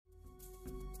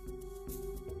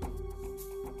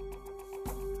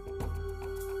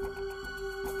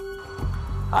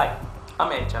Hi,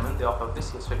 I'm Amin, the author of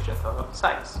this year's fiction title,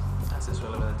 Psychs. And since we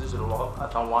live in a digital world, I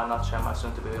thought why not share my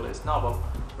soon-to-be released novel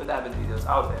with avid readers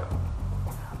out there.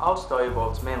 Our story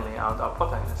revolves mainly around our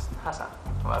protagonist, Hassan,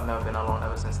 who had never been alone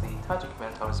ever since the tragic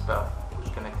event of his birth,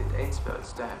 which connected 8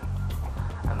 spirits to him,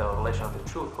 and the revelation of the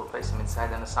truth will place him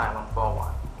inside an asylum for a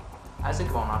while. As a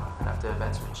grown-up, and after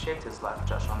events which shaped his life,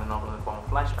 which are shown in the novel in the form of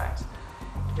flashbacks,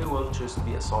 he will choose to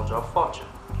be a soldier of fortune,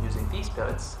 using these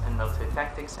spirits in military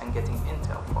tactics and getting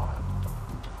intel for him.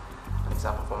 An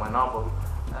example for my novel,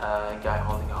 a guy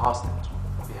holding a hostage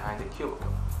behind a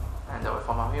cubicle, and away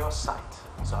from our hero's sight.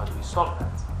 So how do we solve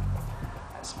that?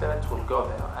 A spirit will go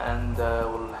there and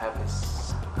will have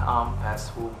his arm pass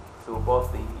through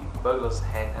both the burglar's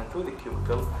head and through the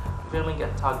cubicle, revealing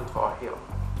a target for our hero.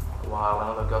 While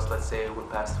another ghost, let's say, will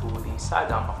pass through the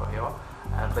sidearm of our hero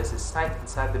and place his sight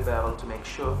inside the barrel to make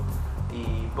sure the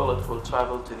bullet will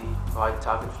travel to the right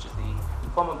target, which is the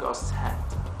former ghost's hand.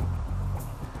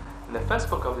 In the first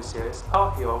book of the series,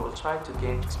 our hero will try to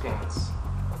gain experience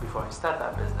before he starts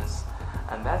that business,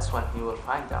 and that's when he will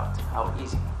find out how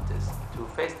easy it is to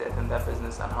face death in that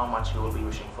business and how much he will be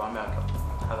wishing for a miracle,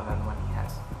 other than one he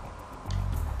has.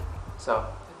 So,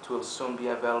 it will soon be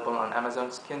available on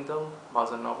Amazon's Kindle,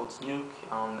 Barnes & Noble's Nook,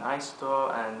 on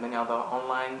iStore, and many other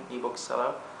online ebook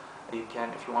seller. You can,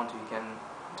 if you want to, you can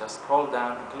just scroll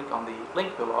down and click on the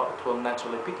link below. It will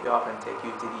naturally pick you up and take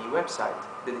you to the website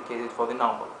dedicated for the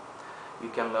novel. You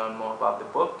can learn more about the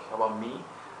book, about me.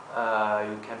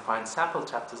 You can find sample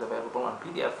chapters available on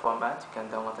PDF format. You can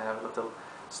download and have a little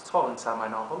stroll inside my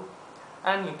novel.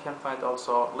 And you can find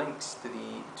also links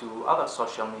to other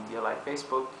social media like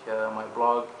Facebook, my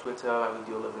blog, Twitter. We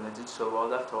do live in a digital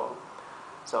world after all.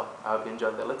 So I hope you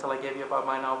enjoyed the little I gave you about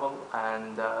my novel,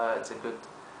 and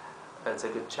it's a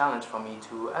good challenge for me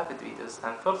to avid readers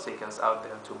and thrill seekers out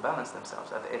there to balance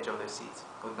themselves at the edge of their seats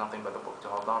with nothing but a book to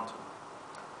hold on to.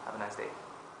 Have a nice day.